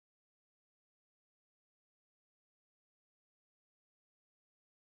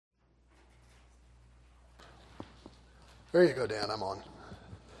There you go, Dan, I'm on.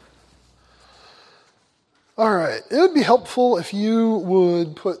 All right, it would be helpful if you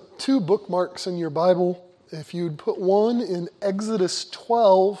would put 2 bookmarks in your Bible. If you'd put one in Exodus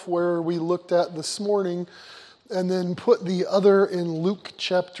 12, where we looked at this morning, and then put the other in Luke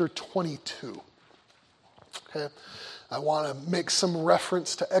chapter 22. Okay, I want to make some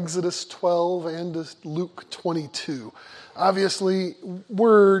reference to Exodus 12 and to Luke 22. Obviously,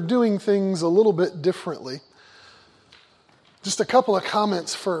 we're doing things a little bit differently. Just a couple of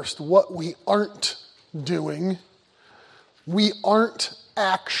comments first. What we aren't doing, we aren't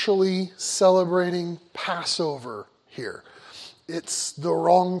actually celebrating Passover here. It's the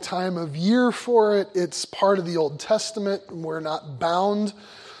wrong time of year for it. It's part of the Old Testament. We're not bound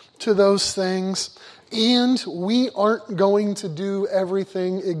to those things. And we aren't going to do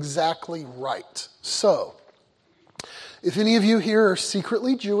everything exactly right. So, if any of you here are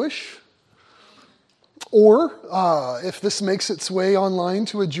secretly Jewish, or if this makes its way online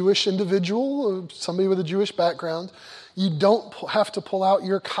to a Jewish individual, somebody with a Jewish background, you don't have to pull out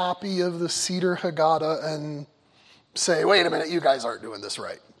your copy of the Seder Haggadah and say, wait a minute, you guys aren't doing this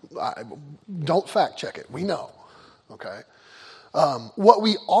right. Don't fact check it. We know. Okay. What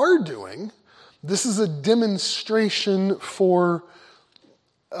we are doing, this is a demonstration for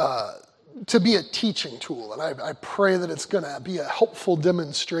to be a teaching tool, and I pray that it's going to be a helpful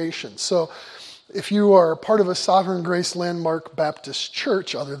demonstration. So if you are part of a Sovereign Grace Landmark Baptist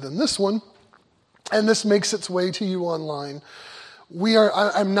church other than this one, and this makes its way to you online,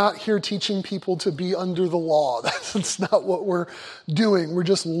 I'm not here teaching people to be under the law. That's not what we're doing. We're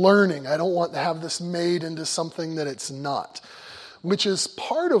just learning. I don't want to have this made into something that it's not, which is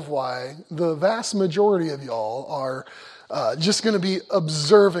part of why the vast majority of y'all are just going to be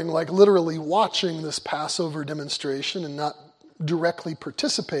observing, like literally watching this Passover demonstration and not directly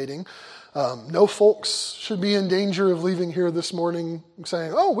participating. No folks should be in danger of leaving here this morning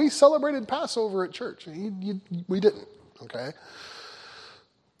saying, oh, we celebrated Passover at church. We didn't, okay?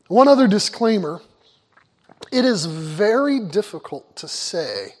 One other disclaimer, it is very difficult to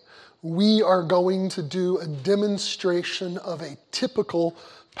say we are going to do a demonstration of a typical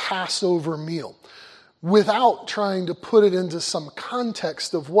Passover meal without trying to put it into some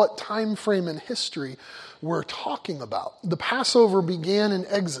context of what time frame in history we're talking about. The Passover began in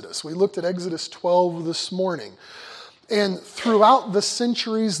Exodus. We looked at Exodus 12 this morning. And throughout the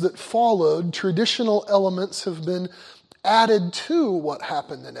centuries that followed, traditional elements have been added to what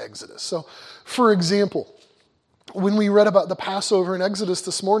happened in Exodus. So, for example, when we read about the Passover in Exodus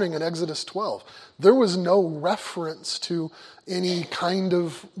this morning in Exodus 12, there was no reference to any kind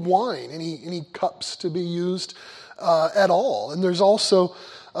of wine, any cups to be used at all. And there's also,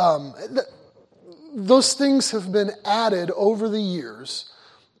 those things have been added over the years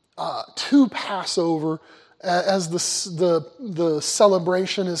to Passover as the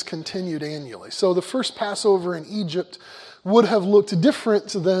celebration is continued annually. So the first Passover in Egypt would have looked different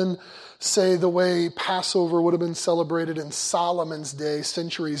than, say, the way Passover would have been celebrated in Solomon's day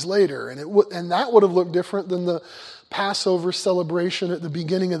centuries later. And that would have looked different than the Passover celebration at the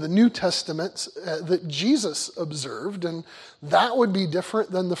beginning of the New Testament that Jesus observed. And that would be different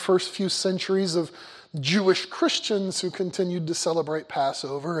than the first few centuries of Jewish Christians who continued to celebrate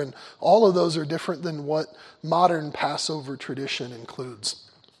Passover, and all of those are different than what modern Passover tradition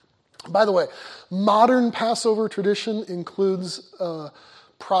includes. By the way, modern Passover tradition includes a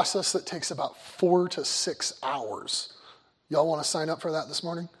process that takes about 4 to 6 hours. Y'all want to sign up for that this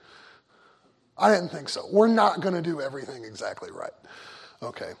morning? I didn't think so. We're not going to do everything exactly right.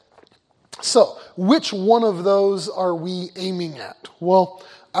 Okay. So, which one of those are we aiming at? Well,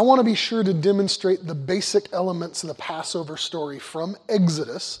 I want to be sure to demonstrate the basic elements of the Passover story from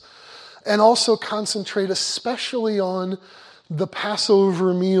Exodus, and also concentrate especially on the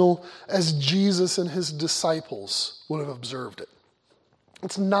Passover meal as Jesus and his disciples would have observed it.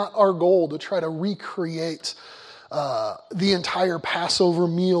 It's not our goal to try to recreate the entire Passover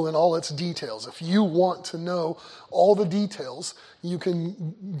meal in all its details. If you want to know all the details, you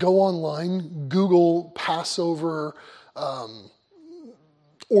can go online, Google Passover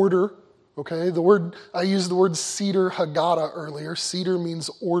order, okay? I used the word Seder Haggadah earlier. Seder means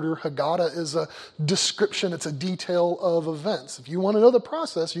order. Haggadah is a description. It's a detail of events. If you want to know the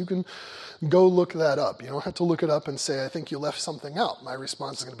process, you can go look that up. You don't have to look it up and say, I think you left something out. My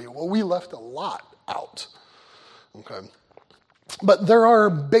response is going to be, well, we left a lot out, okay? But there are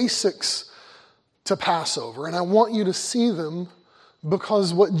basics to Passover, and I want you to see them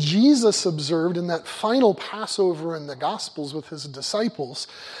because what Jesus observed in that final Passover in the Gospels with his disciples,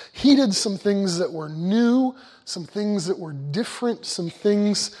 he did some things that were new, some things that were different, some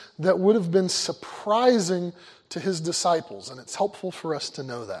things that would have been surprising to his disciples, and it's helpful for us to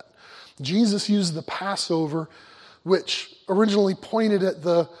know that. Jesus used the Passover, which originally pointed at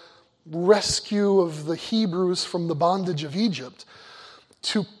the rescue of the Hebrews from the bondage of Egypt,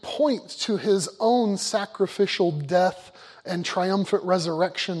 to point to his own sacrificial death and triumphant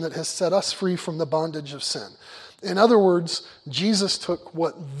resurrection that has set us free from the bondage of sin. In other words, Jesus took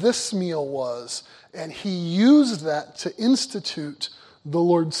what this meal was, and he used that to institute the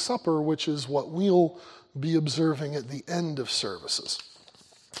Lord's Supper, which is what we'll be observing at the end of services.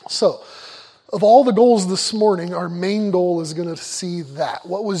 So, of all the goals this morning, our main goal is going to see that.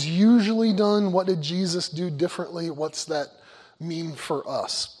 What was usually done? What did Jesus do differently? What's that mean for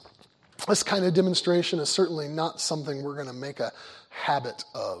us? This kind of demonstration is certainly not something we're going to make a habit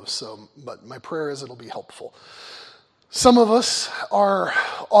of, but my prayer is it'll be helpful. Some of us are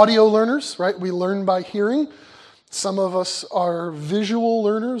audio learners, right? We learn by hearing. Some of us are visual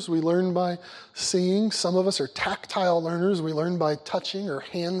learners. We learn by seeing. Some of us are tactile learners. We learn by touching or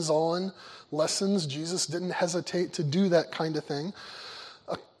hands-on lessons. Jesus didn't hesitate to do that kind of thing.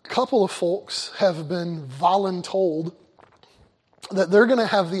 A couple of folks have been voluntold that they're going to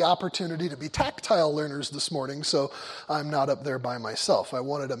have the opportunity to be tactile learners this morning, so I'm not up there by myself. I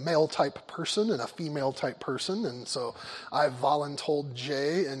wanted a male-type person and a female-type person, and so I voluntold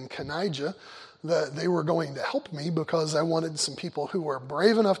Jay and Kanijah that they were going to help me because I wanted some people who were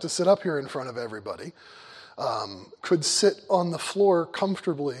brave enough to sit up here in front of everybody, could sit on the floor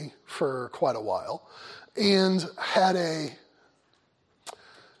comfortably for quite a while, and had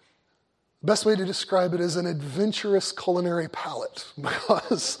best way to describe it is an adventurous culinary palate,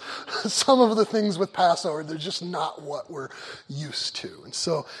 because some of the things with Passover, they're just not what we're used to. And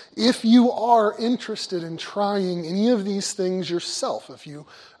so if you are interested in trying any of these things yourself, if you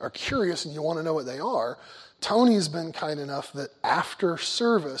are curious and you want to know what they are, Tony's been kind enough that after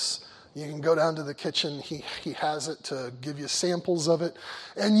service, you can go down to the kitchen. He has it to give you samples of it.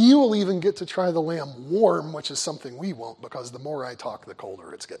 And you will even get to try the lamb warm, which is something we won't, because the more I talk, the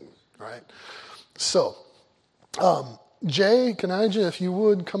colder it's getting. Right? So, Jay, Kanijah, if you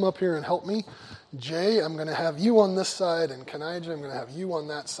would come up here and help me. Jay, I'm going to have you on this side, and Kanijah, I'm going to have you on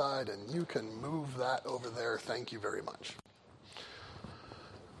that side, and you can move that over there. Thank you very much.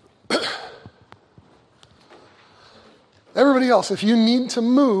 Everybody else, if you need to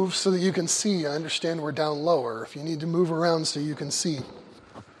move so that you can see, I understand we're down lower. If you need to move around so you can see,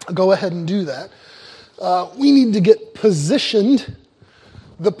 go ahead and do that. We need to get positioned.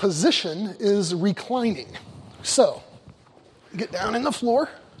 The position is reclining. So, get down in the floor,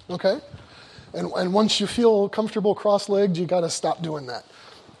 okay? And once you feel comfortable cross-legged, you got to stop doing that.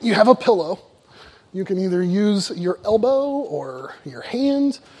 You have a pillow. You can either use your elbow or your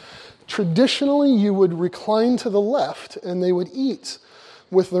hand. Traditionally, you would recline to the left, and they would eat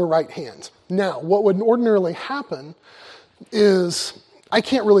with their right hand. Now, what would ordinarily happen is, I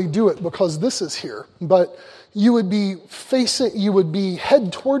can't really do it because this is here, but you would be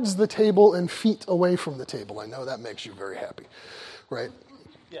head towards the table and feet away from the table. I know that makes you very happy, right?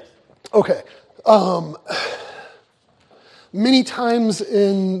 Yes. Okay. Many times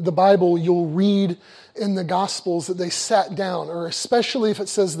in the Bible, you'll read in the Gospels that they sat down, or especially if it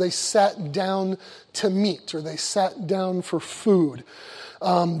says they sat down to meat or they sat down for food.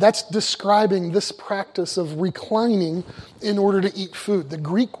 That's describing this practice of reclining in order to eat food. The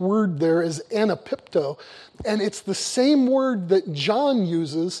Greek word there is anapipto, and it's the same word that John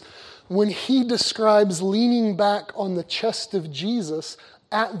uses when he describes leaning back on the chest of Jesus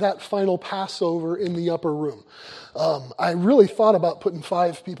at that final Passover in the upper room. I really thought about putting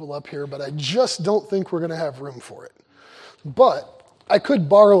 5 people up here, but I just don't think we're going to have room for it. But I could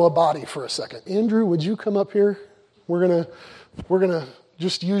borrow a body for a second. Andrew, would you come up here? We're gonna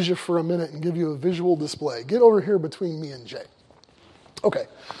just use you for a minute and give you a visual display. Get over here between me and Jay. Okay,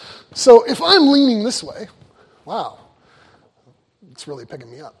 so if I'm leaning this way, wow, it's really picking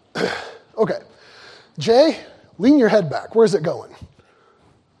me up. Okay, Jay, lean your head back. Where's it going?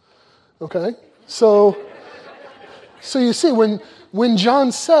 Okay, so you see, when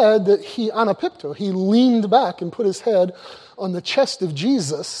John said that he anapipto, he leaned back and put his head on the chest of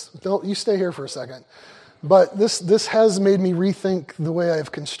Jesus. Don't you stay here for a second. But this has made me rethink the way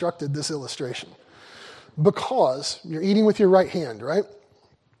I've constructed this illustration. Because you're eating with your right hand, right?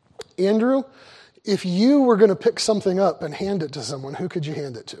 Andrew, if you were going to pick something up and hand it to someone, who could you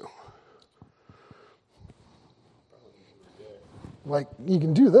hand it to? Like, you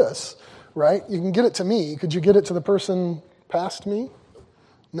can do this, right? You can get it to me. Could you get it to the person past me?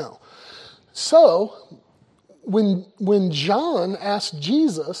 No. So, when John asked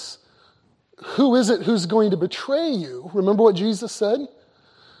Jesus, who is it who's going to betray you? Remember what Jesus said?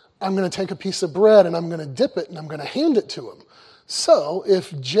 I'm going to take a piece of bread and I'm going to dip it and I'm going to hand it to him. So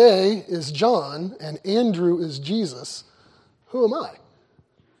if J is John and Andrew is Jesus, who am I?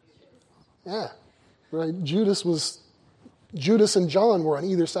 Yeah, right. Judas and John were on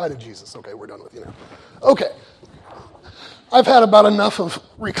either side of Jesus. Okay, we're done with you now. Okay. I've had about enough of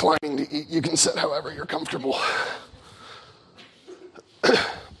reclining to eat. You can sit however you're comfortable.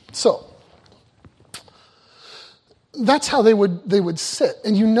 So, that's how they would sit.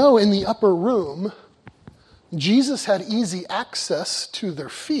 And you know, in the upper room, Jesus had easy access to their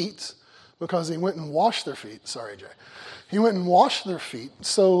feet because he went and washed their feet. Sorry, Jay. He went and washed their feet.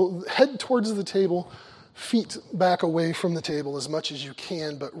 So head towards the table, feet back away from the table as much as you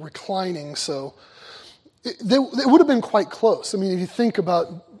can, but reclining. So it would have been quite close. I mean, if you think about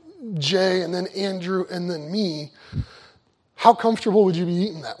Jay and then Andrew and then me, how comfortable would you be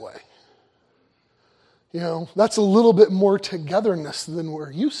eating that way? You know, that's a little bit more togetherness than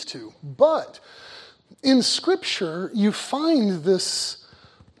we're used to. But in Scripture, you find this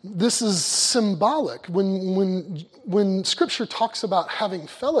is symbolic. When Scripture talks about having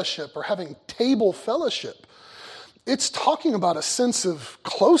fellowship or having table fellowship, it's talking about a sense of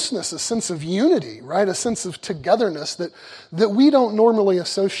closeness, a sense of unity, right? A sense of togetherness that we don't normally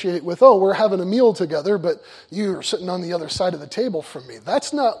associate with, oh, we're having a meal together, but you're sitting on the other side of the table from me.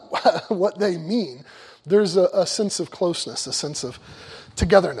 That's not what they mean. There's a sense of closeness, a sense of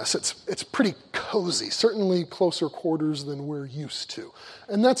togetherness. It's pretty cozy, certainly closer quarters than we're used to.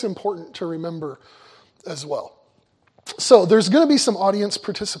 And that's important to remember as well. So there's going to be some audience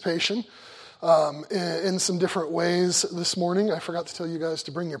participation in some different ways this morning. I forgot to tell you guys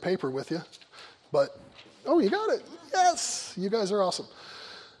to bring your paper with you. But, oh, you got it. Yes, you guys are awesome.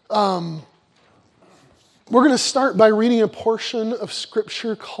 We're going to start by reading a portion of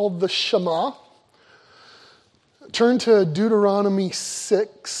Scripture called the Shema. Turn to Deuteronomy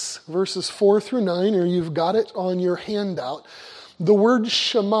 6, verses 4 through 9, or you've got it on your handout. The word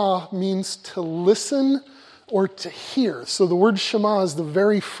Shema means to listen or to hear. So the word Shema is the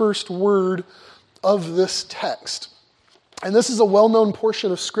very first word of this text. And this is a well-known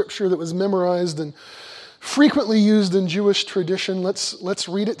portion of Scripture that was memorized and frequently used in Jewish tradition. Let's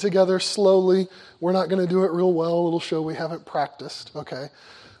read it together slowly. We're not going to do it real well. It'll show we haven't practiced, okay?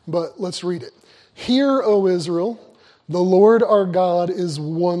 But let's read it. Hear, O Israel, the Lord our God is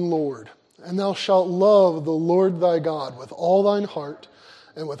one Lord, and thou shalt love the Lord thy God with all thine heart,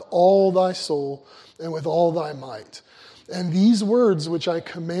 and with all thy soul, and with all thy might. And these words which I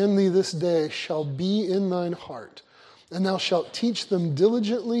command thee this day shall be in thine heart, and thou shalt teach them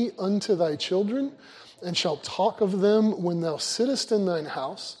diligently unto thy children, and shalt talk of them when thou sittest in thine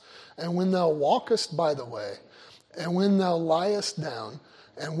house, and when thou walkest by the way, and when thou liest down,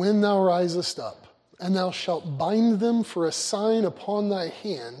 and when thou risest up. And thou shalt bind them for a sign upon thy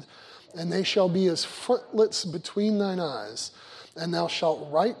hand, and they shall be as frontlets between thine eyes. And thou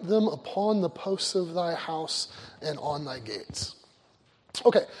shalt write them upon the posts of thy house and on thy gates.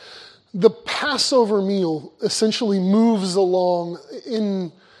 Okay, the Passover meal essentially moves along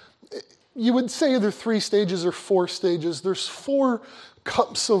in, you would say either 3 stages or 4 stages. There's 4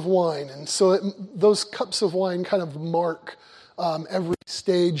 cups of wine, and so those cups of wine kind of mark every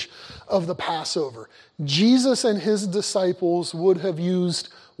stage of the Passover. Jesus and his disciples would have used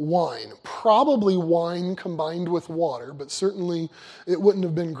wine, probably wine combined with water, but certainly it wouldn't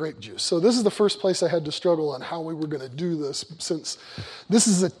have been grape juice. So this is the first place I had to struggle on how we were going to do this, since this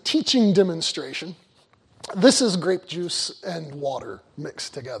is a teaching demonstration. This is grape juice and water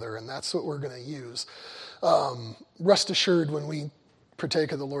mixed together, and that's what we're going to use. Rest assured, when we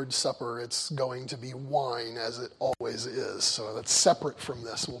partake of the Lord's Supper, it's going to be wine, as it always is. So that's separate from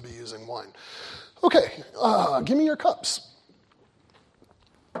this. We'll be using wine. Okay, give me your cups.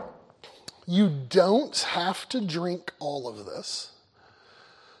 You don't have to drink all of this,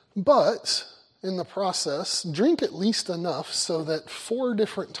 but in the process, drink at least enough so that 4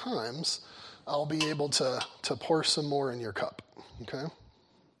 different times I'll be able to pour some more in your cup, okay?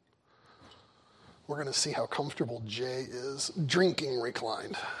 We're going to see how comfortable Jay is drinking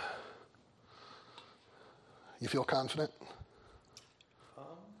reclined. You feel confident?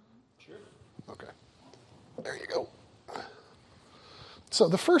 Sure. Okay. There you go. So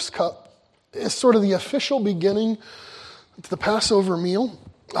the first cup is sort of the official beginning to the Passover meal.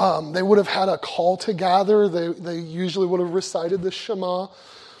 They would have had a call to gather. They usually would have recited the Shema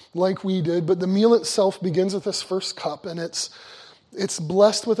like we did, but the meal itself begins with this first cup, and it's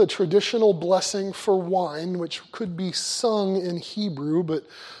blessed with a traditional blessing for wine, which could be sung in Hebrew, but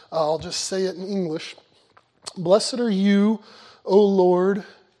I'll just say it in English. Blessed are you, O Lord,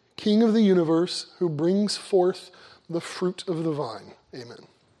 King of the universe, who brings forth the fruit of the vine. Amen.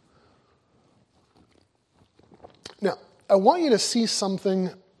 Now, I want you to see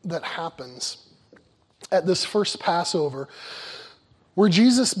something that happens at this first Passover where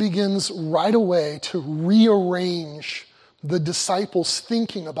Jesus begins right away to rearrange the disciples'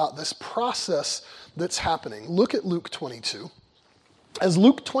 thinking about this process that's happening. Look at Luke 22. As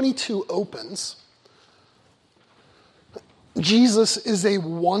Luke 22 opens, Jesus is a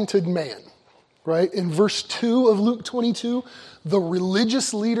wanted man, right? In verse 2 of Luke 22, the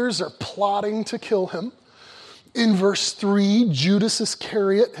religious leaders are plotting to kill him. In verse 3, Judas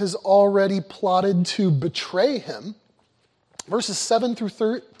Iscariot has already plotted to betray him. Verses 7 through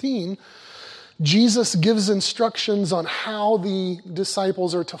 13, Jesus gives instructions on how the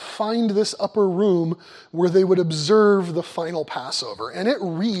disciples are to find this upper room where they would observe the final Passover. And it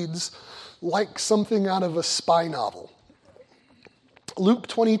reads like something out of a spy novel. Luke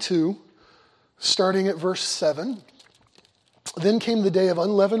 22, starting at verse 7, then came the day of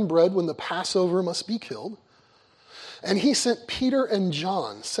unleavened bread when the Passover must be killed. And he sent Peter and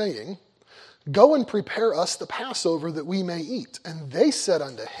John, saying, Go and prepare us the Passover that we may eat. And they said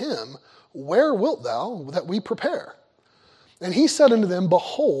unto him, Where wilt thou that we prepare? And he said unto them,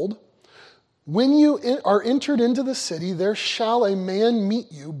 Behold, when you are entered into the city, there shall a man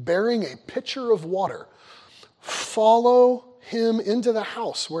meet you bearing a pitcher of water. Follow him into the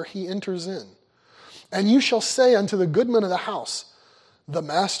house where he enters in. And you shall say unto the goodman of the house, The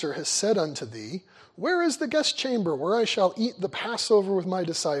master has said unto thee, Where is the guest chamber where I shall eat the Passover with my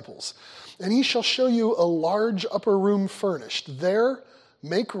disciples? And he shall show you a large upper room furnished. There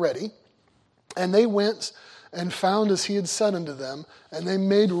make ready. And they went and found as he had said unto them, and they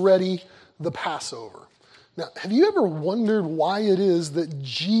made ready the Passover. Now, have you ever wondered why it is that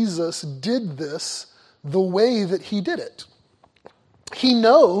Jesus did this the way that he did it? He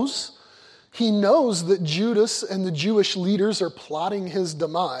knows that Judas and the Jewish leaders are plotting his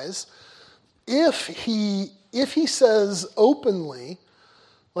demise. If he says openly,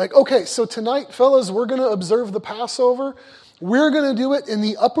 like, okay, so tonight, fellas, we're going to observe the Passover. We're going to do it in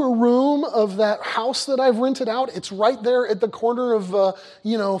the upper room of that house that I've rented out. It's right there at the corner of,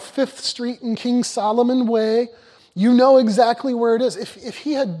 5th Street and King Solomon Way. You know exactly where it is. If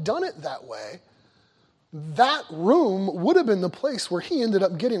he had done it that way, that room would have been the place where he ended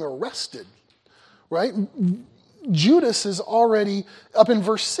up getting arrested, right? Judas is already, up in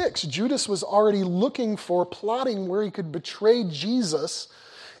verse 6, Judas was already looking for, plotting where he could betray Jesus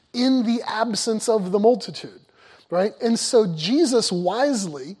in the absence of the multitude, right? And so Jesus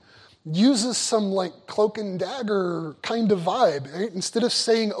wisely uses some like cloak and dagger kind of vibe, right? Instead of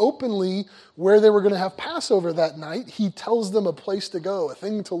saying openly where they were going to have Passover that night, he tells them a place to go, a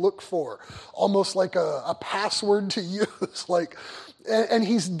thing to look for, almost like a password to use. And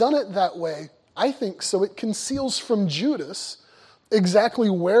he's done it that way, I think, so it conceals from Judas exactly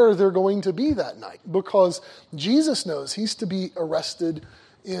where they're going to be that night, because Jesus knows he's to be arrested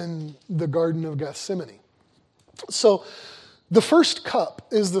in the Garden of Gethsemane. So the first cup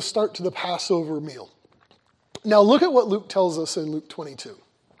is the start to the Passover meal. Now look at what Luke tells us in Luke 22,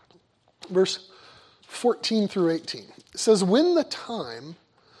 verse 14 through 18. It says, When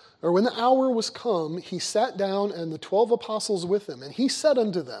the hour was come, he sat down and the 12 apostles with him, and he said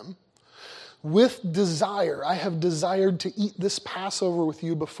unto them, With desire I have desired to eat this Passover with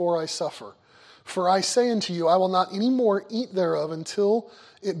you before I suffer. For I say unto you, I will not any more eat thereof until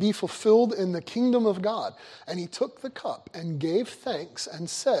it be fulfilled in the kingdom of God. And he took the cup and gave thanks and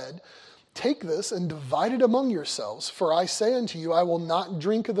said, Take this and divide it among yourselves. For I say unto you, I will not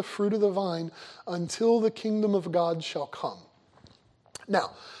drink of the fruit of the vine until the kingdom of God shall come.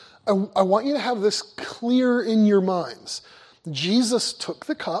 Now, I want you to have this clear in your minds. Jesus took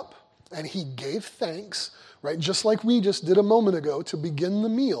the cup and he gave thanks, right? Just like we just did a moment ago to begin the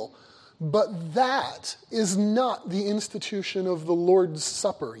meal. But that is not the institution of the Lord's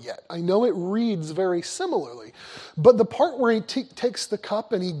Supper yet. I know it reads very similarly, but the part where he takes the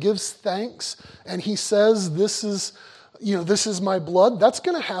cup and he gives thanks and he says, this is my blood, that's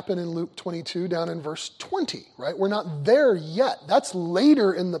going to happen in Luke 22 down in verse 20, right? We're not there yet. That's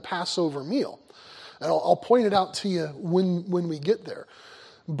later in the Passover meal. And I'll point it out to you when we get there.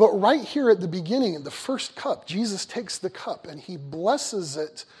 But right here at the beginning, in the first cup, Jesus takes the cup and he blesses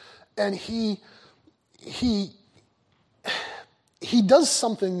it. And he does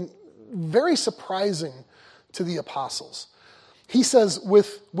something very surprising to the apostles. He says,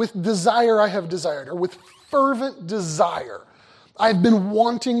 with desire I have desired, or with fervent desire, I've been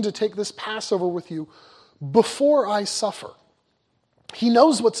wanting to take this Passover with you before I suffer. He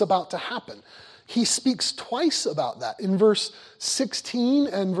knows what's about to happen. He speaks twice about that in verse 16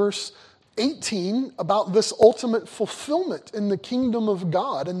 and verse 18 about this ultimate fulfillment in the kingdom of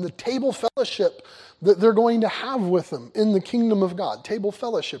God and the table fellowship that they're going to have with them in the kingdom of God. Table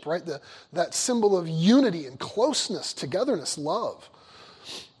fellowship, right? That symbol of unity and closeness, togetherness, love.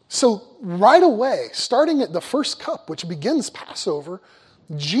 So right away, starting at the first cup, which begins Passover,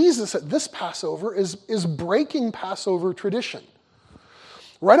 Jesus at this Passover is breaking Passover tradition.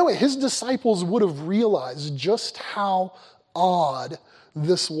 Right away, his disciples would have realized just how odd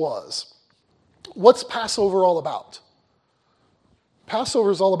this was. What's Passover all about?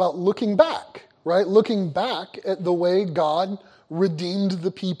 Passover is all about looking back, right? Looking back at the way God redeemed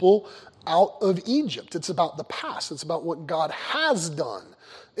the people out of Egypt. It's about the past. It's about what God has done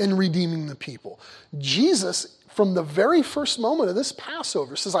in redeeming the people. Jesus, from the very first moment of this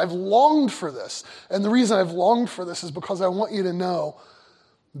Passover, says, I've longed for this. And the reason I've longed for this is because I want you to know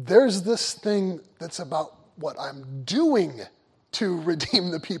there's this thing that's about what I'm doing to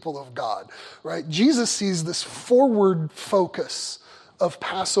redeem the people of God, right? Jesus sees this forward focus of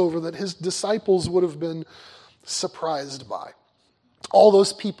Passover that his disciples would have been surprised by. All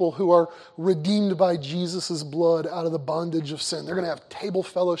those people who are redeemed by Jesus' blood out of the bondage of sin, they're going to have table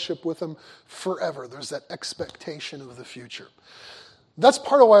fellowship with him forever. There's that expectation of the future. That's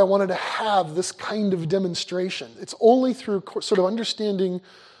part of why I wanted to have this kind of demonstration. It's only through sort of understanding,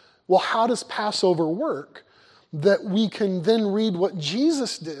 well, how does Passover work, that we can then read what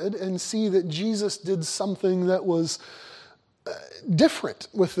Jesus did and see that Jesus did something that was different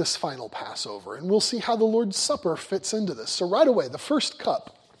with this final Passover. And we'll see how the Lord's Supper fits into this. So right away, the first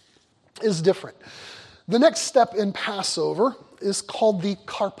cup is different. The next step in Passover is called the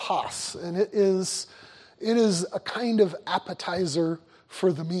karpas, and it is a kind of appetizer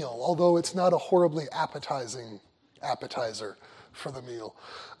for the meal, although it's not a horribly appetizing appetizer for the meal.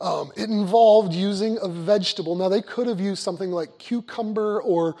 It involved using a vegetable. Now, they could have used something like cucumber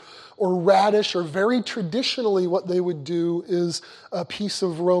or radish, or very traditionally what they would do is a piece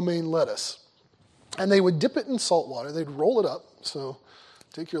of romaine lettuce. And they would dip it in salt water. They'd roll it up. So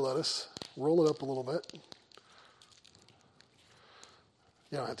take your lettuce, roll it up a little bit.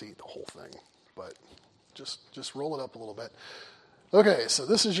 You don't have to eat the whole thing, but just roll it up a little bit. Okay, so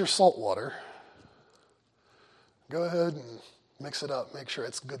this is your salt water. Go ahead and mix it up. Make sure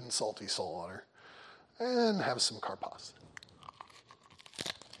it's good and salty salt water. And have some karpas.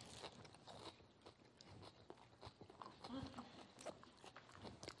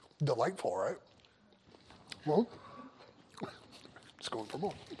 Delightful, right? Well, it's going for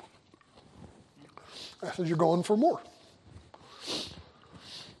more. I said you're going for more.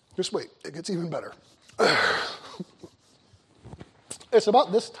 Just wait, it gets even better. It's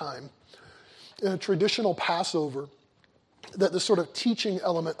about this time in a traditional Passover that the sort of teaching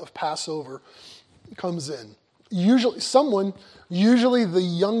element of Passover comes in. Usually the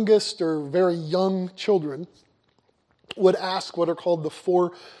youngest or very young children would ask what are called the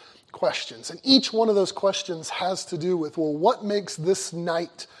 4 questions. And each one of those questions has to do with, well, what makes this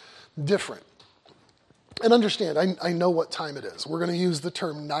night different? And understand, I know what time it is. We're going to use the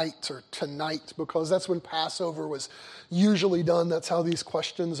term night or tonight because that's when Passover was usually done. That's how these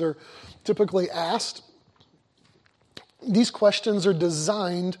questions are typically asked. These questions are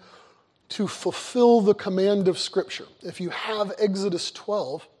designed to fulfill the command of Scripture. If you have Exodus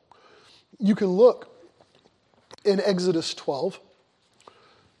 12, you can look in Exodus 12,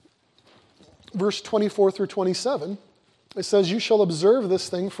 verse 24 through 27. It says, "You shall observe this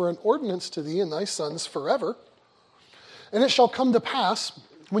thing for an ordinance to thee and thy sons forever. And it shall come to pass,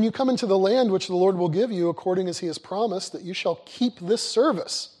 when you come into the land which the Lord will give you, according as he has promised, that you shall keep this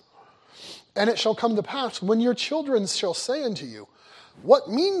service. And it shall come to pass, when your children shall say unto you, what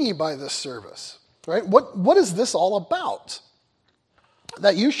mean ye by this service?" Right? What is this all about?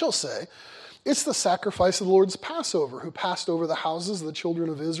 That you shall say, it's the sacrifice of the Lord's Passover, who passed over the houses of the children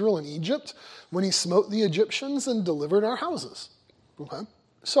of Israel in Egypt when he smote the Egyptians and delivered our houses. Okay?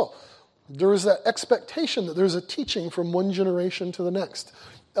 So, there is that expectation that there's a teaching from one generation to the next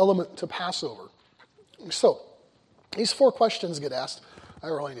element to Passover. So, these 4 questions get asked. I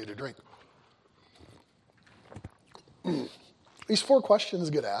really need a drink. These 4 questions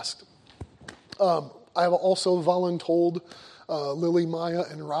get asked. I have also voluntold Lily, Maya,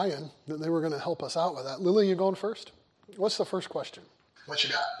 and Ryan that they were going to help us out with that. Lily, you going first? What's the first question? What you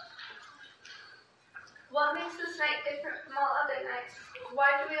got? What makes this night different from all other nights?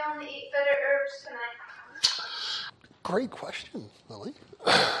 Why do we only eat bitter herbs tonight? Great question, Lily.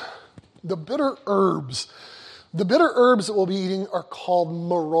 The bitter herbs. The bitter herbs that we'll be eating are called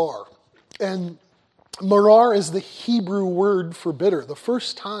marar. And marar is the Hebrew word for bitter. The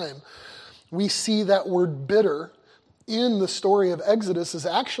first time we see that word bitter in the story of Exodus is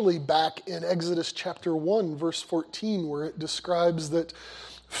actually back in Exodus chapter 1, verse 14, where it describes that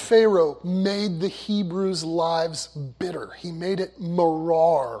Pharaoh made the Hebrews' lives bitter. He made it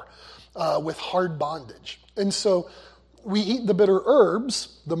marar, with hard bondage. And so we eat the bitter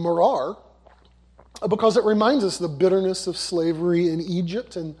herbs, the marar, because it reminds us the bitterness of slavery in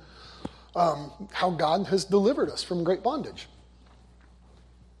Egypt and how God has delivered us from great bondage.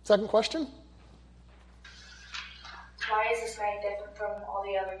 Second question? Why is this night different from all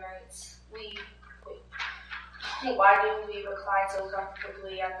the other nights? Why do we recline so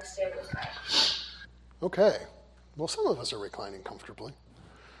comfortably at this table tonight? Okay. Well, some of us are reclining comfortably.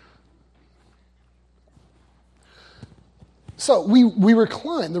 So we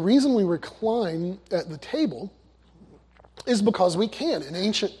recline. The reason we recline at the table is because we can. In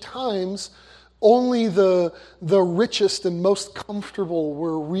ancient times, only the richest and most comfortable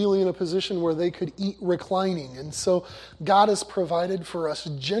were really in a position where they could eat reclining. And so God has provided for us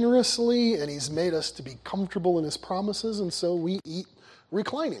generously, and He's made us to be comfortable in His promises, and so we eat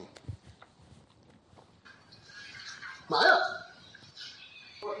reclining. Maya?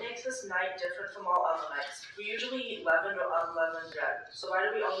 What makes this night different from all other nights? We usually eat leavened or unleavened bread, so why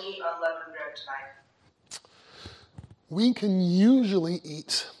do we only eat unleavened bread tonight? We can usually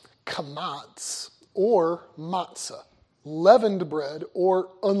eat kamatz or matzah, leavened bread or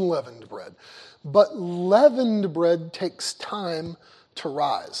unleavened bread. But leavened bread takes time to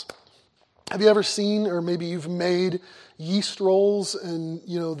rise. Have you ever seen, or maybe you've made yeast rolls and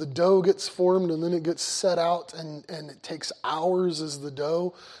the dough gets formed and then it gets set out and it takes hours as the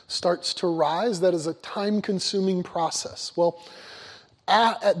dough starts to rise? That is a time-consuming process. Well,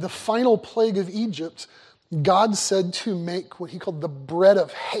 at the final plague of Egypt, God said to make what He called the bread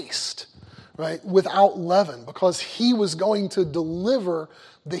of haste, right, without leaven, because He was going to deliver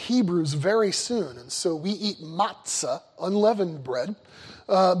the Hebrews very soon. And so we eat matzah, unleavened bread,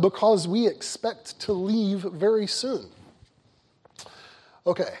 because we expect to leave very soon.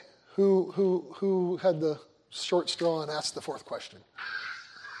 Okay, who had the short straw and asked the fourth question?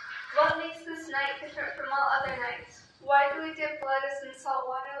 What makes this night different from all other nights? Why do we dip lettuce in salt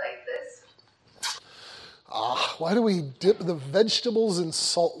water like this? Why do we dip the vegetables in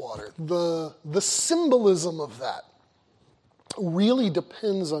salt water? The symbolism of that really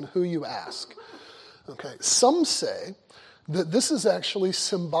depends on who you ask. Okay, some say that this is actually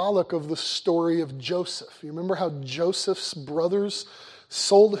symbolic of the story of Joseph. You remember how Joseph's brothers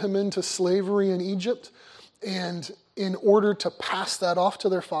sold him into slavery in Egypt? And in order to pass that off to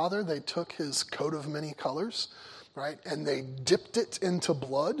their father, they took his coat of many colors, right? And they dipped it into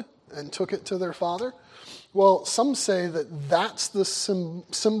blood and took it to their father. Well, some say that that's the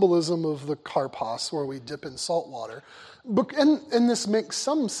symbolism of the karpas, where we dip in salt water. And this makes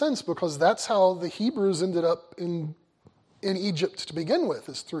some sense because that's how the Hebrews ended up in Egypt to begin with,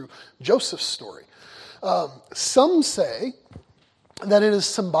 is through Joseph's story. Some say that it is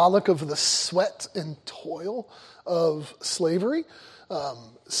symbolic of the sweat and toil of slavery.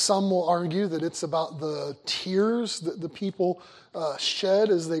 Some will argue that it's about the tears that the people shed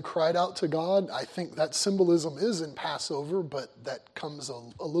as they cried out to God. I think that symbolism is in Passover, but that comes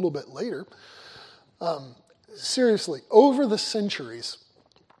a little bit later. Seriously, over the centuries,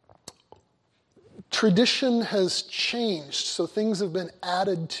 tradition has changed, so things have been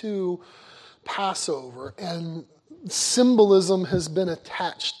added to Passover, and symbolism has been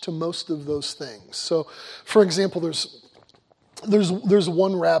attached to most of those things. So, for example, there's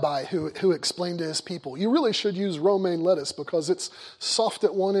one rabbi who explained to his people, you really should use romaine lettuce because it's soft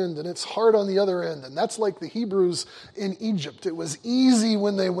at one end and it's hard on the other end. And that's like the Hebrews in Egypt. It was easy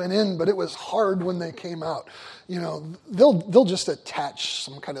when they went in, but it was hard when they came out. They'll just attach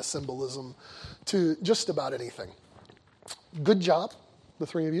some kind of symbolism to just about anything. Good job, the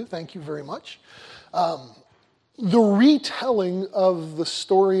three of you. Thank you very much. The retelling of the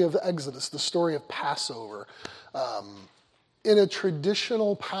story of Exodus, the story of Passover, in a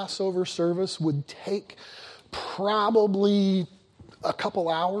traditional Passover service would take probably a couple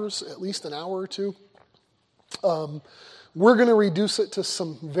hours, at least an hour or two. We're going to reduce it to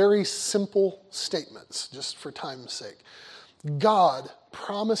some very simple statements, just for time's sake. God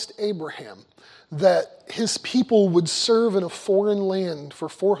promised Abraham that his people would serve in a foreign land for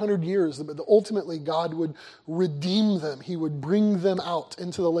 400 years, but ultimately God would redeem them. He would bring them out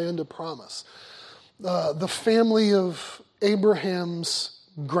into the land of promise. The family of Abraham's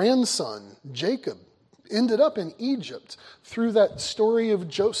grandson, Jacob, ended up in Egypt through that story of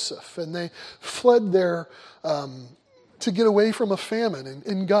Joseph, and they fled there to get away from a famine,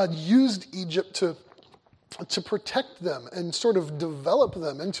 and God used Egypt to protect them and sort of develop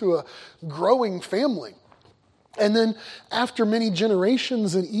them into a growing family. And then after many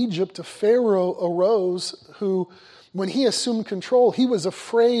generations in Egypt, a Pharaoh arose who, when he assumed control, he was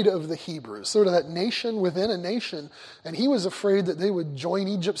afraid of the Hebrews, sort of that nation within a nation. And he was afraid that they would join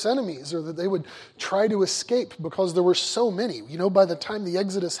Egypt's enemies or that they would try to escape because there were so many. You know, by the time the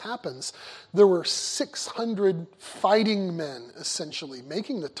Exodus happens, there were 600 fighting men, essentially,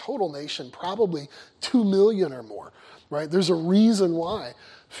 making the total nation probably 2 million or more, right? There's a reason why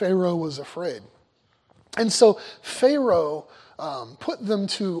Pharaoh was afraid. And so Pharaoh put them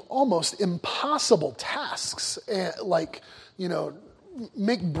to almost impossible tasks, like,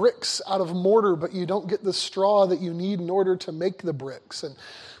 make bricks out of mortar, but you don't get the straw that you need in order to make the bricks. And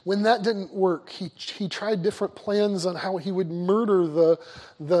when that didn't work, he tried different plans on how he would murder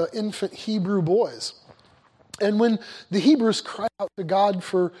the infant Hebrew boys. And when the Hebrews cried out to God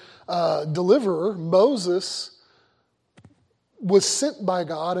for a deliverer, Moses was sent by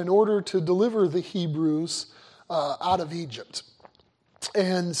God in order to deliver the Hebrews out of Egypt.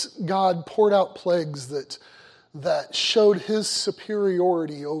 And God poured out plagues that showed his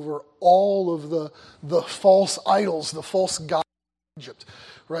superiority over all of the false idols, the false gods of Egypt,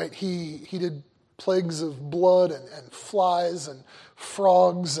 right? He did plagues of blood and flies and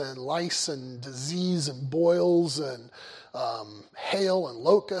frogs and lice and disease and boils and hail and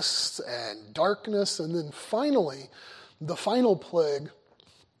locusts and darkness. And then finally, the final plague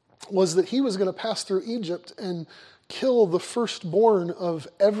was that he was going to pass through Egypt and kill the firstborn of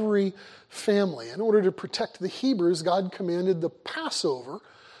every family. In order to protect the Hebrews, God commanded the Passover,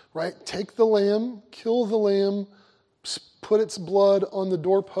 right? Take the lamb, kill the lamb, put its blood on the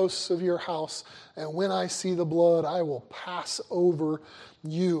doorposts of your house, and when I see the blood, I will pass over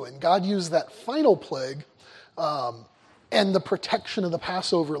you. And God used that final plague and the protection of the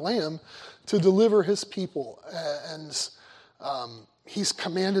Passover lamb to deliver his people. And he's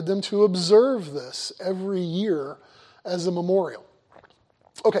commanded them to observe this every year as a memorial.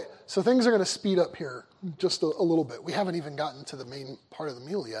 Okay, so things are going to speed up here just a little bit. We haven't even gotten to the main part of the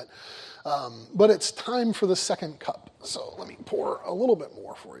meal yet. But it's time for the second cup. So let me pour a little bit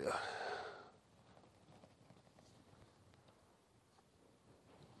more for you.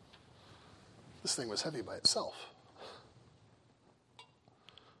 This thing was heavy by itself.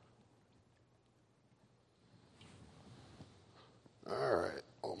 All right,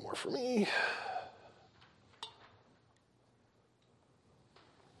 a little more for me.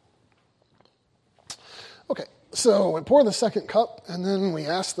 Okay, so we pour the second cup, and then we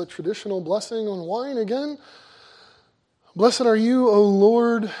ask the traditional blessing on wine again. Blessed are you, O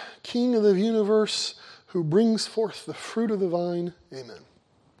Lord, King of the universe, who brings forth the fruit of the vine. Amen.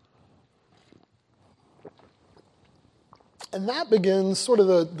 And that begins sort of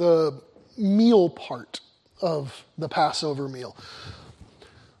the meal part of the Passover meal.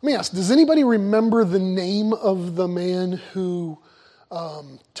 Let me ask, does anybody remember the name of the man who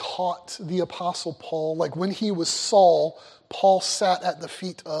taught the Apostle Paul? Like when he was Saul, Paul sat at the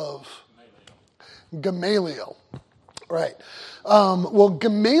feet of Gamaliel. Right. Well,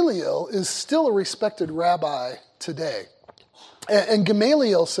 Gamaliel is still a respected rabbi today. And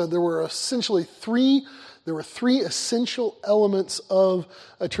Gamaliel said there were three essential elements of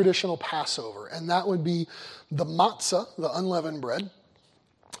a traditional Passover. And that would be the matzah, the unleavened bread,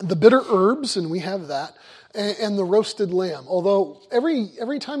 the bitter herbs, and we have that, and the roasted lamb. Although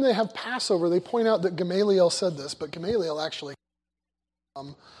every time they have Passover, they point out that Gamaliel said this, but Gamaliel actually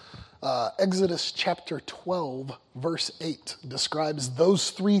Exodus chapter 12, verse 8 describes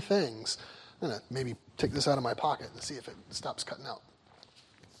those three things. I'm going to maybe take this out of my pocket and see if it stops cutting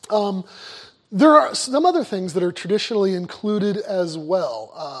out. There are some other things that are traditionally included as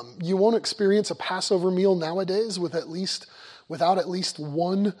well. You won't experience a Passover meal nowadays without at least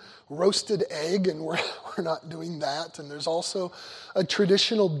one roasted egg, and we're not doing that. And there's also a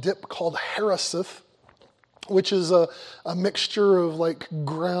traditional dip called harasith, which is a mixture of like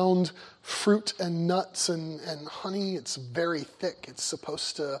ground fruit and nuts and honey. It's very thick. It's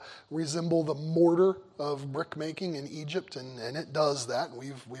supposed to resemble the mortar of brick making in Egypt, and it does that.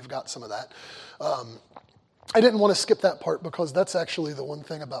 We've got some of that. I didn't want to skip that part because that's actually the one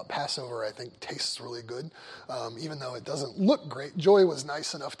thing about Passover I think tastes really good, even though it doesn't look great. Joy was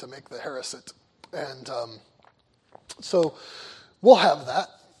nice enough to make the harasith, and so we'll have that.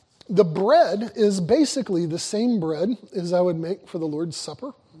 The bread is basically the same bread as I would make for the Lord's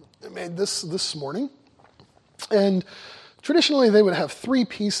Supper. I made this morning. And traditionally they would have 3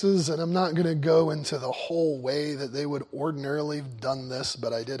 pieces, and I'm not going to go into the whole way that they would ordinarily have done this,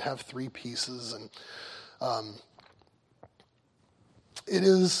 but I did have 3 pieces. And it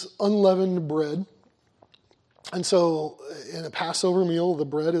is unleavened bread. And so in a Passover meal, the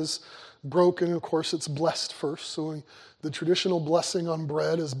bread is broken, of course, it's blessed first. So the traditional blessing on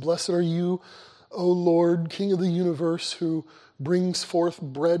bread is, "Blessed are you, O Lord, King of the universe, who brings forth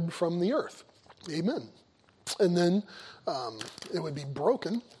bread from the earth." Amen. And then it would be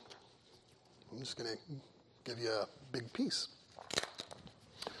broken. I'm just going to give you a big piece.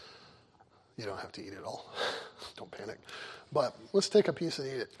 You don't have to eat it all. Don't panic. But let's take a piece and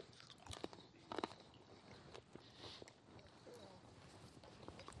eat it.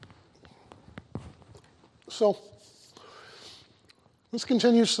 So this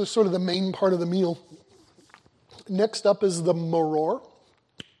continues to sort of the main part of the meal. Next up is the maror,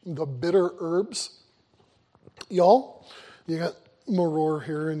 the bitter herbs. Y'all, you got maror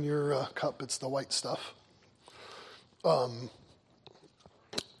here in your cup. It's the white stuff.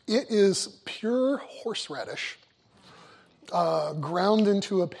 It is pure horseradish ground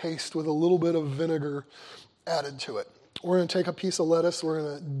into a paste with a little bit of vinegar added to it. We're going to take a piece of lettuce. We're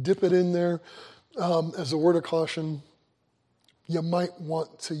going to dip it in there. As a word of caution, you might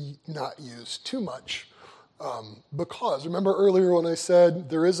want to not use too much because remember earlier when I said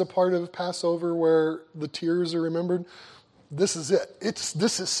there is a part of Passover where the tears are remembered? This is it.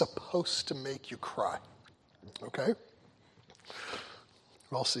 This is supposed to make you cry. Okay?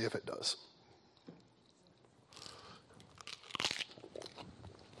 I'll see if it does.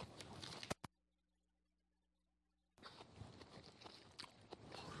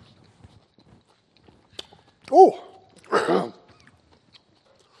 Oh!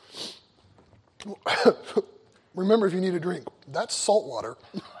 Remember, if you need a drink, that's salt water.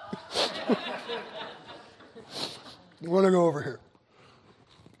 You want to go over here.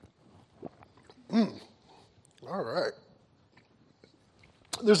 All right.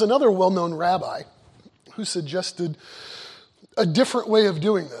 There's another well-known rabbi who suggested a different way of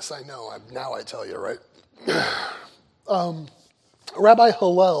doing this. I know, now I tell you, right? Rabbi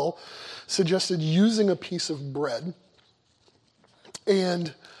Hillel suggested using a piece of bread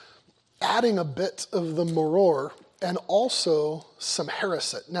and adding a bit of the maror and also some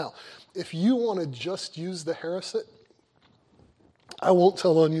harisset. Now, if you want to just use the harisset, I won't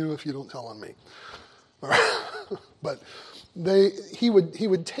tell on you if you don't tell on me. All right? But he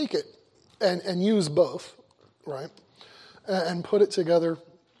would take it and use both, right? And put it together.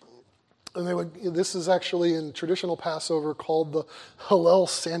 And this is actually in traditional Passover called the Hillel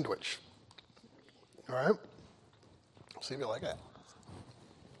sandwich. All right? See if you like it.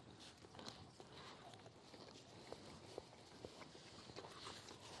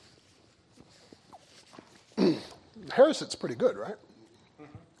 Harisset's pretty good, right?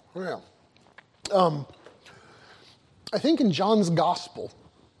 Mm-hmm. Yeah. I think in John's gospel,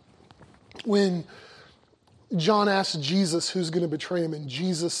 when John asks Jesus who's going to betray him, and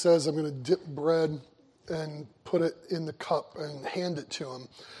Jesus says, "I'm going to dip bread and put it in the cup and hand it to him,"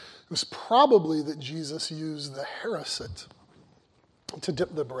 it was probably that Jesus used the harisset to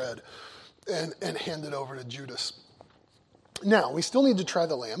dip the bread and hand it over to Judas. Now, we still need to try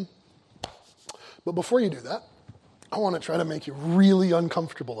the lamb, but before you do that, I want to try to make you really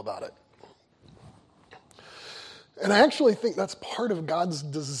uncomfortable about it. And I actually think that's part of God's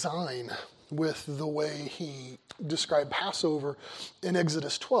design with the way he described Passover in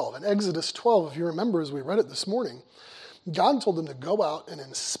Exodus 12. In Exodus 12, if you remember as we read it this morning, God told them to go out and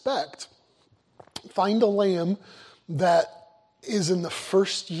inspect, find a lamb that is in the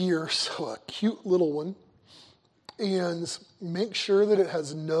first year, so a cute little one, and make sure that it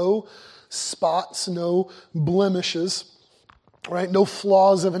has no spots, no blemishes, right? No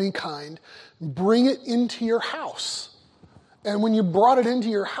flaws of any kind. Bring it into your house. And when you brought it into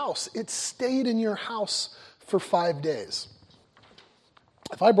your house, it stayed in your house for 5 days.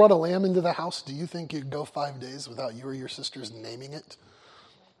 If I brought a lamb into the house, do you think you'd go 5 days without you or your sisters naming it?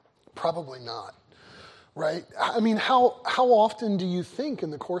 Probably not, right? I mean, how often do you think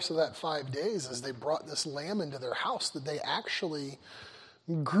in the course of that 5 days as they brought this lamb into their house that they actually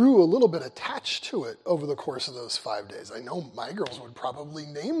grew a little bit attached to it over the course of those 5 days? I know my girls would probably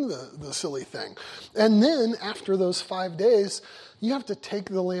name the silly thing. And then after those 5 days, you have to take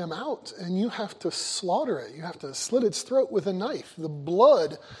the lamb out and you have to slaughter it. You have to slit its throat with a knife. The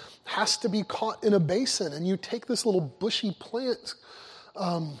blood has to be caught in a basin, and you take this little bushy plant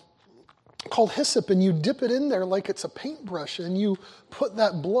called hyssop and you dip it in there like it's a paintbrush, and you put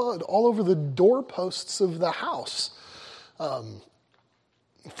that blood all over the doorposts of the house.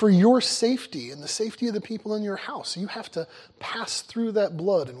 For your safety and the safety of the people in your house, you have to pass through that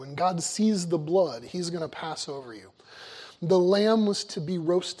blood. And when God sees the blood, he's going to pass over you. The lamb was to be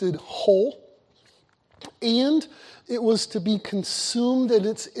roasted whole, and it was to be consumed in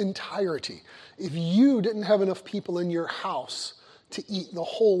its entirety. If you didn't have enough people in your house to eat the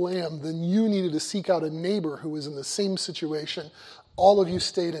whole lamb, then you needed to seek out a neighbor who was in the same situation. All of you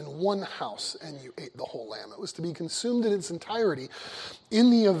stayed in one house and you ate the whole lamb. It was to be consumed in its entirety. In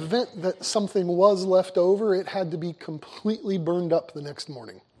the event that something was left over, it had to be completely burned up the next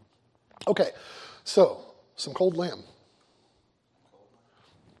morning. Okay, so some cold lamb.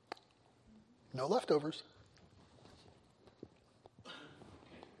 No leftovers.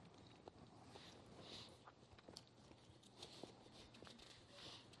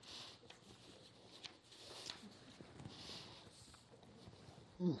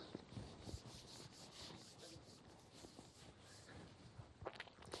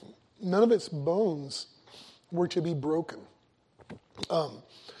 None of its bones were to be broken.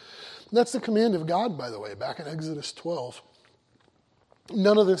 That's the command of God, by the way, back in Exodus 12.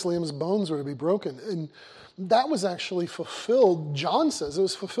 None of this lamb's bones were to be broken. And that was actually fulfilled, John says, it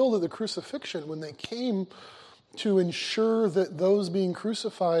was fulfilled at the crucifixion when they came to ensure that those being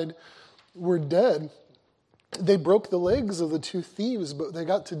crucified were dead. They broke the legs of the two thieves, but they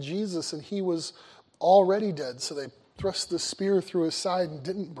got to Jesus and he was already dead. So they thrust the spear through his side and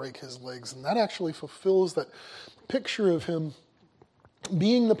didn't break his legs. And that actually fulfills that picture of him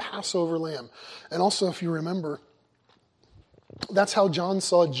being the Passover lamb. And also, if you remember, that's how John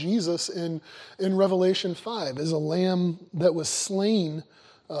saw Jesus in Revelation 5, as a lamb that was slain,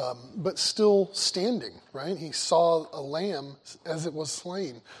 but still standing, right? He saw a lamb as it was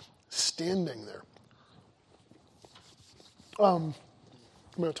slain, standing there. I'm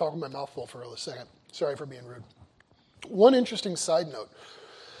going to talk with my mouth full for a second. Sorry for being rude. One interesting side note.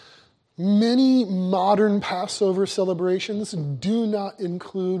 Many modern Passover celebrations do not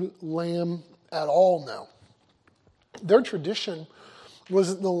include lamb at all now. Their tradition was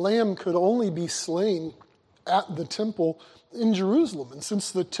that the lamb could only be slain at the temple in Jerusalem. And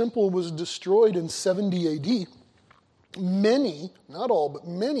since the temple was destroyed in 70 AD, many, not all, but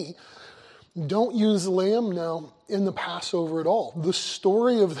many, don't use lamb now in the Passover at all. The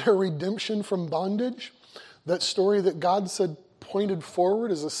story of their redemption from bondage, that story that God said pointed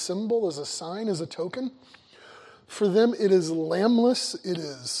forward as a symbol, as a sign, as a token, for them it is lambless, it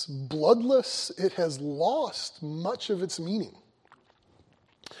is bloodless, it has lost much of its meaning.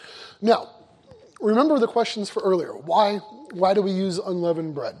 Now, remember the questions for earlier. Why do we use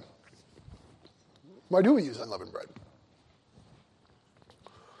unleavened bread? Why do we use unleavened bread?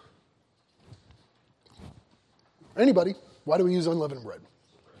 Anybody? Why do we use unleavened bread?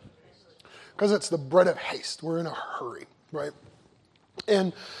 Because it's the bread of haste. We're in a hurry, right?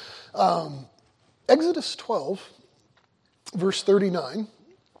 And Exodus 12, verse 39,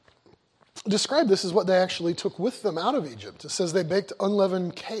 describe this as what they actually took with them out of Egypt. It says they baked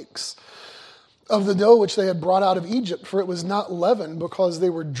unleavened cakes of the dough which they had brought out of Egypt, for it was not leavened, because they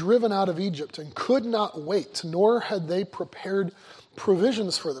were driven out of Egypt and could not wait, nor had they prepared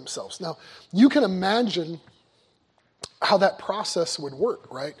provisions for themselves. Now, you can imagine how that process would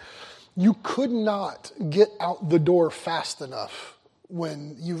work, right? You could not get out the door fast enough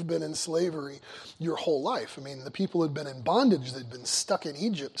when you've been in slavery your whole life. I mean, the people had been in bondage, they'd been stuck in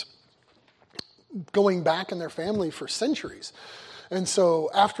Egypt, going back in their family for centuries. And so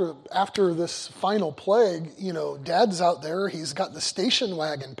after this final plague, Dad's out there, he's got the station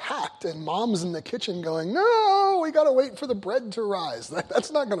wagon packed, and Mom's in the kitchen going, no, we got to wait for the bread to rise.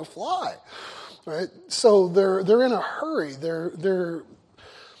 That's not going to fly, right? So they're in a hurry.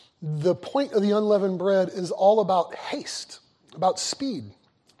 The point of the unleavened bread is all about haste, about speed.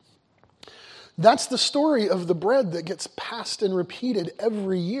 That's the story of the bread that gets passed and repeated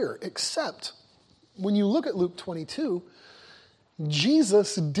every year, except when you look at Luke 22,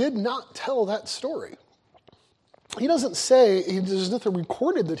 Jesus did not tell that story. He doesn't say, there's nothing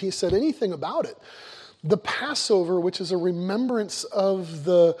recorded that he said anything about it. The Passover, which is a remembrance of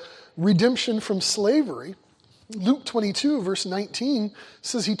the redemption from slavery, Luke 22, verse 19,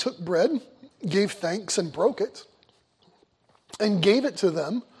 says he took bread, gave thanks, and broke it, and gave it to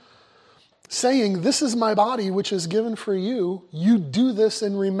them, saying, this is my body, which is given for you. You do this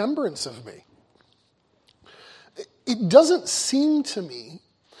in remembrance of me. It doesn't seem to me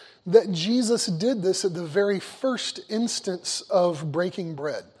that Jesus did this at the very first instance of breaking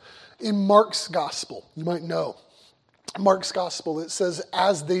bread. In Mark's gospel, you might know, Mark's gospel, it says,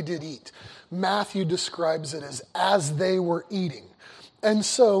 as they did eat. Matthew describes it as they were eating. And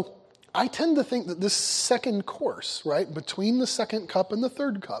so I tend to think that this second course, right, between the second cup and the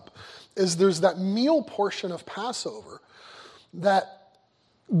third cup, is there's that meal portion of Passover that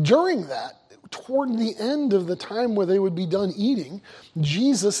during that, toward the end of the time where they would be done eating,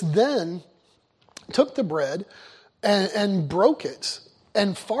 Jesus then took the bread and broke it,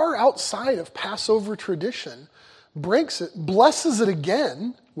 and far outside of Passover tradition, breaks it, blesses it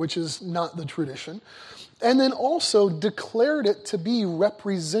again, which is not the tradition, and then also declared it to be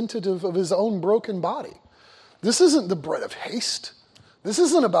representative of his own broken body. This isn't the bread of haste. This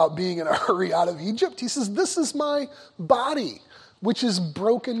isn't about being in a hurry out of Egypt. He says, this is my body, which is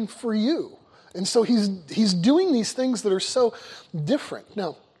broken for you. And so he's doing these things that are so different.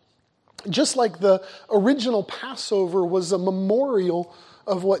 Now, just like the original Passover was a memorial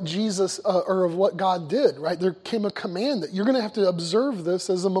of what Jesus, or of what God did, right? There came a command that you're going to have to observe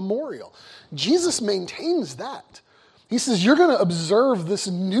this as a memorial. Jesus maintains that. He says, you're going to observe this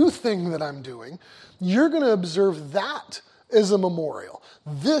new thing that I'm doing. You're going to observe that as a memorial.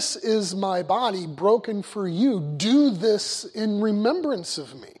 This is my body broken for you. Do this in remembrance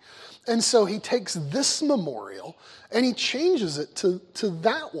of me. And so he takes this memorial and he changes it to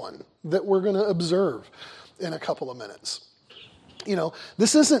that one that we're going to observe in a couple of minutes. You know,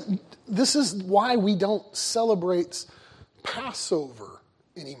 this is why we don't celebrate Passover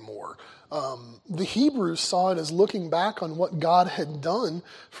anymore. The Hebrews saw it as looking back on what God had done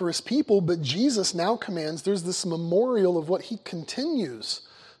for his people, but Jesus now commands there's this memorial of what he continues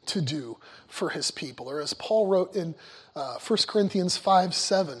to do for his people. Or as Paul wrote in 1 Corinthians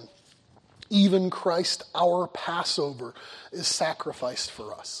 5:7, even Christ, our Passover, is sacrificed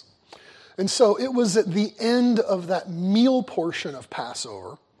for us. And so it was at the end of that meal portion of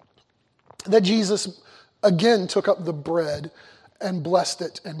Passover that Jesus again took up the bread and blessed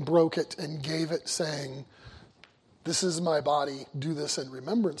it and broke it and gave it, saying, this is my body, do this in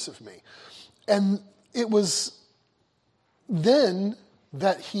remembrance of me. And it was then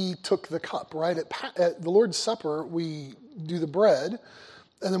that he took the cup, right? At the Lord's Supper, we do the bread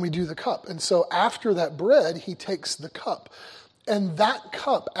and then we do the cup. And so after that bread, he takes the cup. And that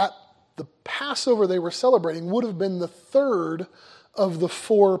cup at the Passover they were celebrating would have been the third of the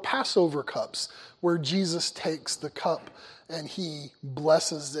 4 Passover cups, where Jesus takes the cup and he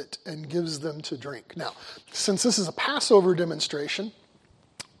blesses it and gives them to drink. Now, since this is a Passover demonstration,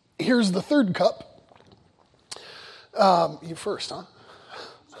 here's the third cup. You first, huh?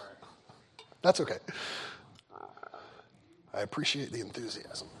 Sorry. That's okay. I appreciate the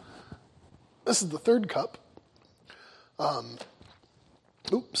enthusiasm. This is the third cup.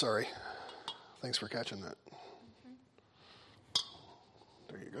 Oops, sorry. Thanks for catching that.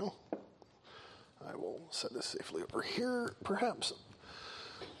 There you go. I will set this safely over here, perhaps.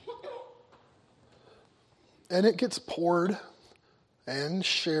 And it gets poured and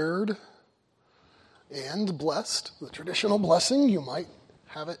shared and blessed. The traditional blessing, you might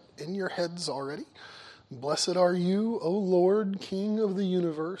have it in your heads already. Blessed are you, O Lord, King of the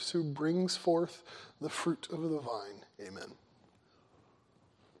universe, who brings forth the fruit of the vine. Amen.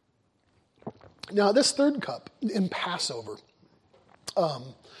 Now, this third cup in Passover,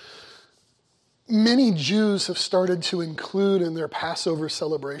 many Jews have started to include in their Passover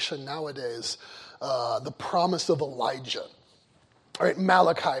celebration nowadays the promise of Elijah. All right,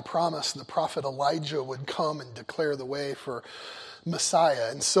 Malachi promised the prophet Elijah would come and declare the way for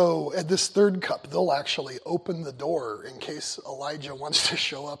Messiah. And so at this third cup, they'll actually open the door in case Elijah wants to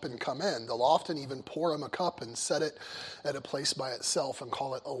show up and come in. They'll often even pour him a cup and set it at a place by itself and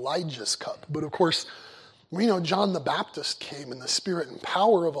call it Elijah's cup. But of course, we know John the Baptist came in the spirit and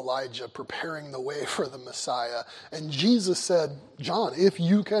power of Elijah, preparing the way for the Messiah. And Jesus said, John, if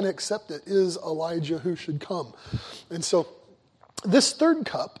you can accept it, is Elijah who should come. And so this third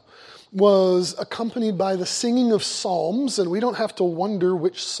cup was accompanied by the singing of psalms, and we don't have to wonder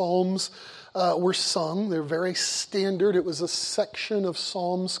which psalms were sung. They're very standard. It was a section of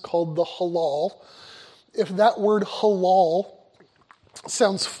psalms called the Hallel. If that word Hallel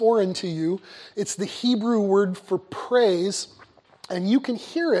sounds foreign to you, it's the Hebrew word for praise, and you can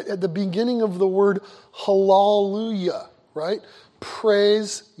hear it at the beginning of the word hallelujah, right?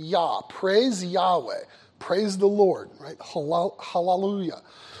 Praise Yah, praise Yahweh, praise the Lord, right? Hallelujah.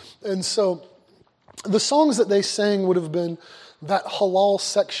 And so the songs that they sang would have been that Hallel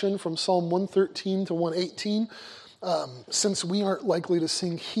section from Psalm 113 to 118. Since we aren't likely to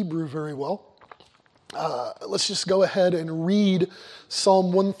sing Hebrew very well, let's just go ahead and read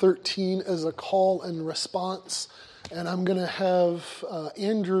Psalm 113 as a call and response. And I'm going to have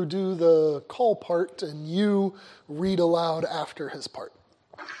Andrew do the call part and you read aloud after his part.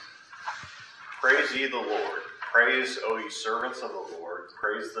 Praise ye the Lord. Praise, O ye servants of the Lord.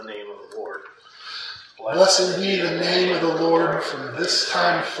 Praise the name of the Lord. Blessed be the name of the Lord from this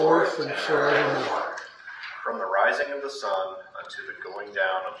time forth and forevermore. From the rising of the sun unto the going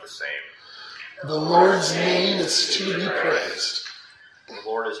down of the same. The Lord's name is to be praised. The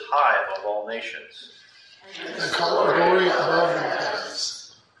Lord is high above all nations. And called glory above the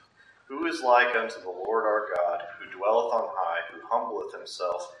heavens. Who is like unto the Lord our God, who dwelleth on high, who humbleth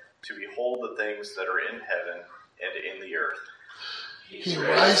himself to behold the things that are in heaven and in the earth? He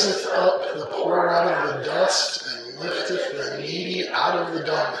riseth up the poor out of the dust, and lifteth the needy out of the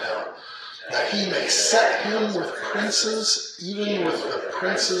dunghill, that he may set him with princes, even with the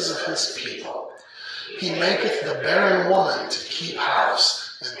princes of his people. He maketh the barren woman to keep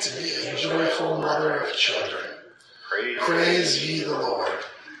house, and to be a joyful mother of children. Praise ye the Lord.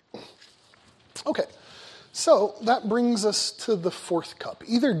 Okay, so that brings us to the fourth cup.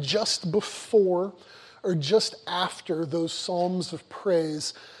 Either just before or just after those psalms of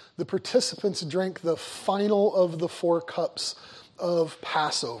praise, the participants drank the final of the 4 cups of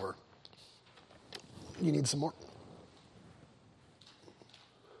Passover. You need some more?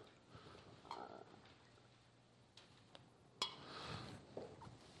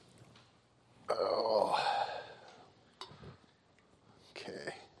 Oh.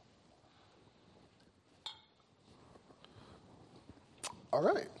 Okay. All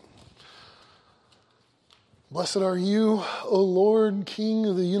right. Blessed are you, O Lord, King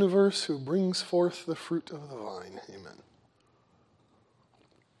of the universe, who brings forth the fruit of the vine. Amen.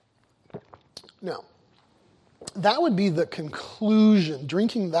 Now, that would be the conclusion.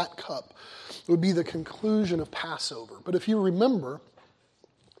 Drinking that cup would be the conclusion of Passover. But if you remember,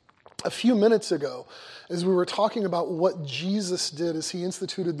 a few minutes ago, as we were talking about what Jesus did as he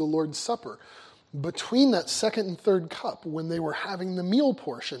instituted the Lord's Supper, between that second and third cup, when they were having the meal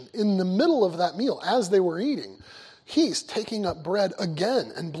portion, in the middle of that meal, as they were eating, he's taking up bread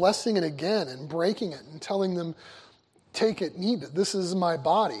again and blessing it again and breaking it and telling them, take it, eat it. This is my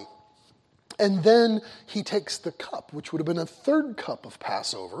body. And then he takes the cup, which would have been a third cup of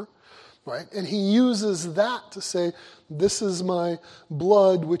Passover, right? And he uses that to say, this is my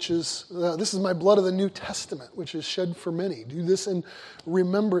blood, this is my blood of the New Testament, which is shed for many. Do this in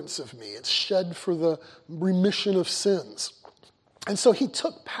remembrance of me. It's shed for the remission of sins. And so he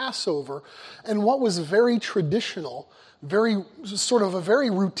took Passover, and what was very traditional, very sort of a very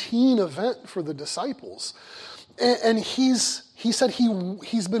routine event for the disciples, and he said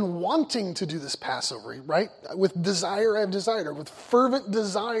he's been wanting to do this Passover, right? With desire I've desired, or with fervent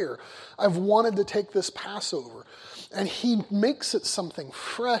desire I've wanted to take this Passover. And he makes it something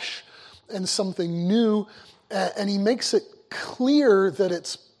fresh and something new, and he makes it clear that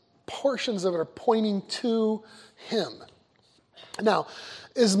it's portions of it are pointing to him. Now,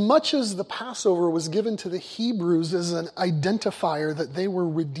 as much as the Passover was given to the Hebrews as an identifier that they were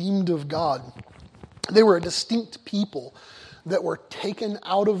redeemed of God, they were a distinct people that were taken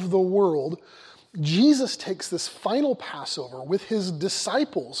out of the world, Jesus takes this final Passover with his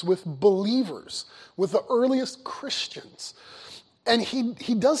disciples, with believers, with the earliest Christians, and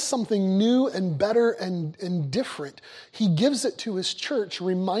he does something new and better and different. He gives it to his church,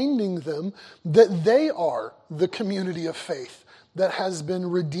 reminding them that they are the community of faith that has been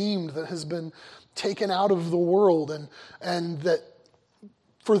redeemed, that has been taken out of the world, and that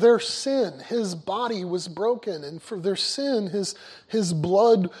for their sin, his body was broken, and for their sin, his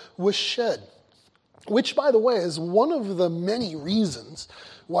blood was shed. Which, by the way, is one of the many reasons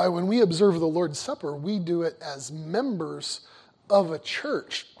why when we observe the Lord's Supper, we do it as members of a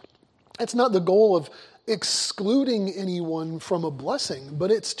church. It's not the goal of excluding anyone from a blessing,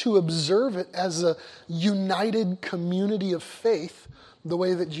 but it's to observe it as a united community of faith the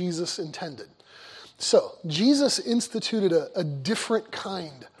way that Jesus intended. So, Jesus instituted a different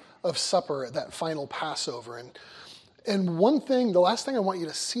kind of supper at that final Passover. And one thing, the last thing I want you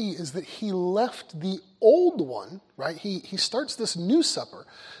to see is that he left the old one, right? He starts this new supper,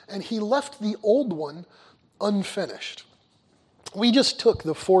 and he left the old one unfinished. We just took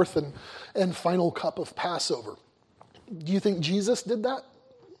the fourth and final cup of Passover. Do you think Jesus did that?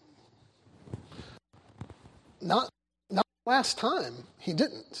 Not last time. He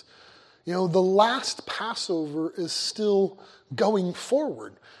didn't. You know, the last Passover is still going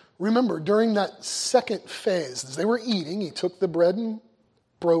forward. Remember, during that second phase, as they were eating, he took the bread and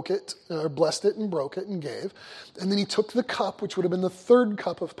broke it, or blessed it and broke it and gave. And then he took the cup, which would have been the third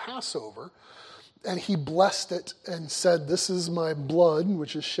cup of Passover, and he blessed it and said, this is my blood,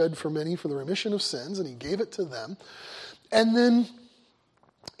 which is shed for many for the remission of sins, and he gave it to them. And then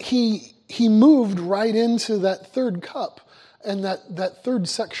he moved right into that third cup and that third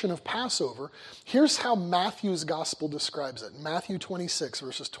section of Passover. Here's how Matthew's gospel describes it. Matthew 26,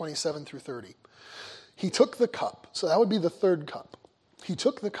 verses 27 through 30. He took the cup, so that would be the third cup. He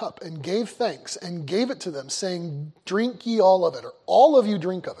took the cup and gave thanks and gave it to them, saying, drink ye all of it, or all of you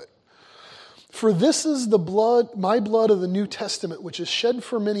drink of it. For this is the blood, my blood of the New Testament, which is shed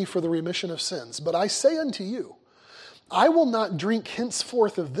for many for the remission of sins. But I say unto you, I will not drink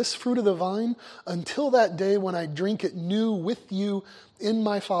henceforth of this fruit of the vine until that day when I drink it new with you in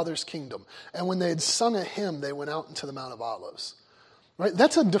my Father's kingdom. And when they had sung a hymn, they went out into the Mount of Olives. Right?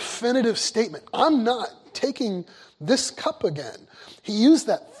 That's a definitive statement. I'm not taking this cup again. He used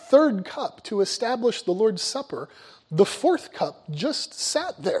that third cup to establish the Lord's Supper. The fourth cup just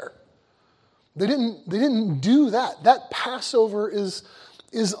sat there. They didn't do that. That Passover is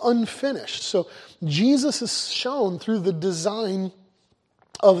unfinished. So Jesus is shown through the design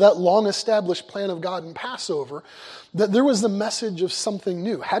of that long-established plan of God in Passover that there was the message of something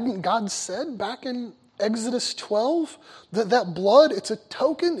new. Hadn't God said back in Exodus 12 that blood, it's a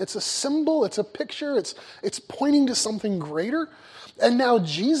token, it's a symbol, it's a picture, it's pointing to something greater? And now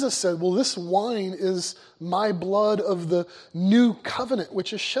Jesus said, well, this wine is my blood of the new covenant,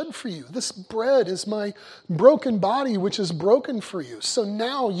 which is shed for you. This bread is my broken body, which is broken for you. So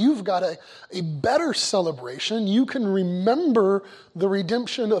now you've got a better celebration. You can remember the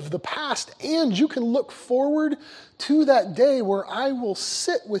redemption of the past, and you can look forward to that day where I will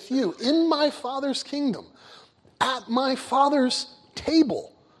sit with you in my Father's kingdom, at my Father's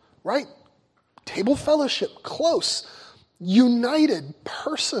table, right? Table fellowship, close, united,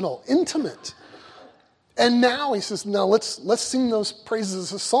 personal, intimate. And now he says, now let's sing those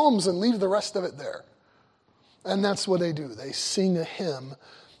praises of Psalms and leave the rest of it there. And that's what they do. They sing a hymn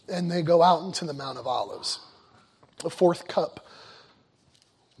and they go out into the Mount of Olives. The fourth cup,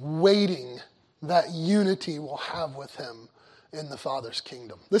 waiting that unity we'll have with him in the Father's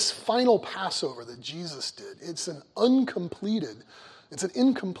kingdom. This final Passover that Jesus did, it's an incomplete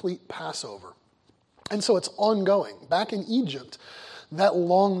Passover. And so it's ongoing. Back in Egypt, that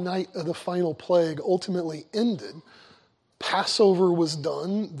long night of the final plague ultimately ended. Passover was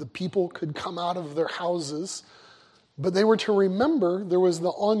done. The people could come out of their houses. But they were to remember there was the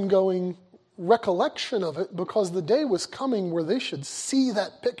ongoing recollection of it because the day was coming where they should see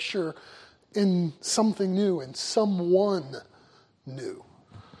that picture in something new, in someone new.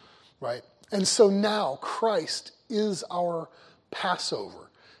 Right? And so now Christ is our Passover.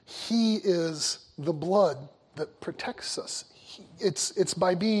 He is the blood that protects us. It's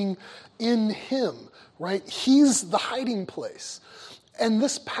by being in him, right? He's the hiding place. And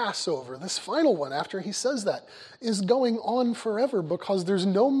this Passover, this final one, after he says that, is going on forever because there's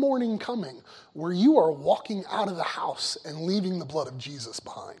no morning coming where you are walking out of the house and leaving the blood of Jesus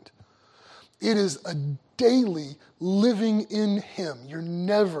behind. It is a daily living in him. You're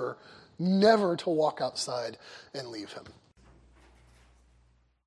never to walk outside and leave him.